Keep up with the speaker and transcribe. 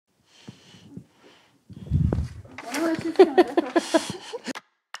Ouais, c'est ça, d'accord.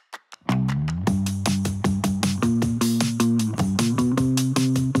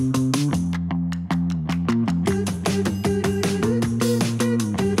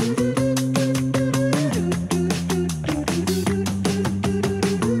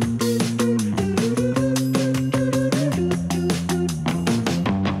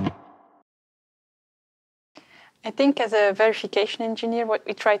 I think as a verification engineer, what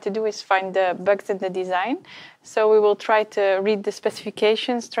we try to do is find the bugs in the design. So we will try to read the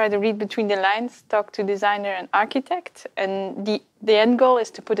specifications, try to read between the lines, talk to designer and architect. And the end goal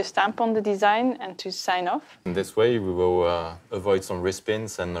is to put a stamp on the design and to sign off. In this way, we will avoid some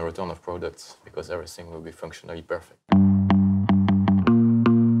respins and a return of products because everything will be functionally perfect.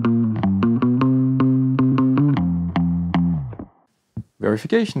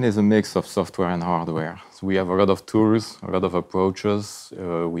 Verification is a mix of software and hardware. So we have a lot of tools, a lot of approaches.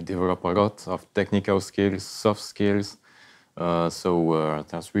 We develop a lot of technical skills, soft skills. So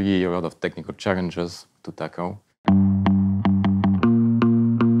there's really a lot of technical challenges to tackle.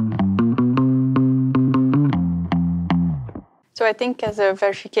 So I think as a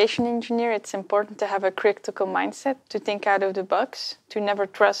verification engineer, it's important to have a critical mindset, to think out of the box, to never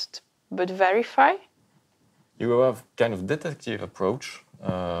trust but verify. You will have kind of detective approach.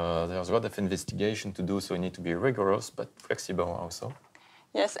 There's a lot of investigation to do, so you need to be rigorous but flexible also.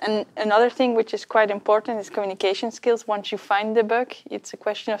 Yes, and another thing which is quite important is communication skills. Once you find the bug, it's a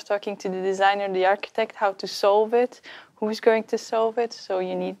question of talking to the designer, the architect, how to solve it, who's going to solve it. So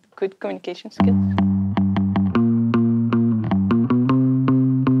you need good communication skills.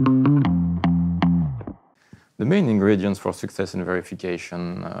 The main ingredients for success in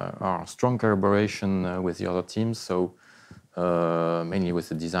verification are strong collaboration with the other teams, so mainly with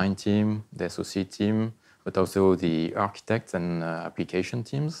the design team, the SOC team, but also the architect and application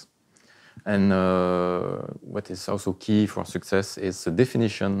teams. And what is also key for success is the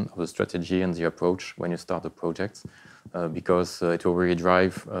definition of the strategy and the approach when you start a project, because it will really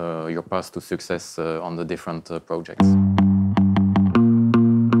drive your path to success on the different projects.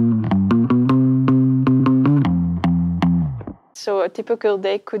 So a typical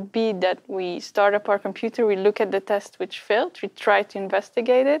day could be that we start up our computer, we look at the test which failed, we try to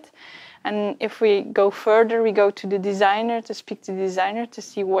investigate it. And if we go further, we go to the designer to speak to the designer to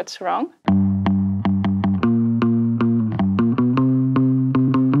see what's wrong.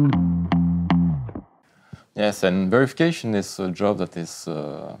 Yes, and verification is a job that is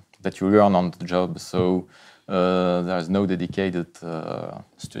that you learn on the job. So there's no dedicated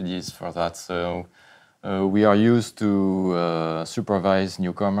studies for that. So we are used to supervise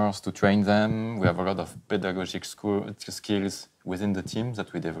newcomers, to train them. We have a lot of pedagogic skills within the team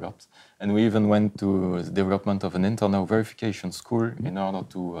that we developed. And we even went to the development of an internal verification school in order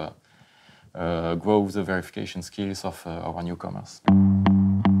to grow the verification skills of our newcomers.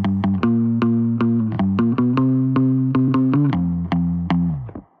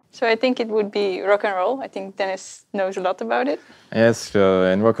 So I think it would be rock and roll. I think Dennis knows a lot about it. Yes,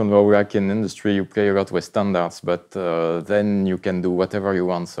 in rock and roll, like in industry, you play a lot with standards, but then you can do whatever you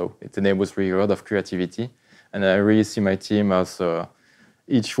want. So it enables really a lot of creativity. And I really see my team as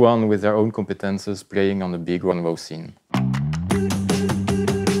each one with their own competences playing on the big rock and roll scene.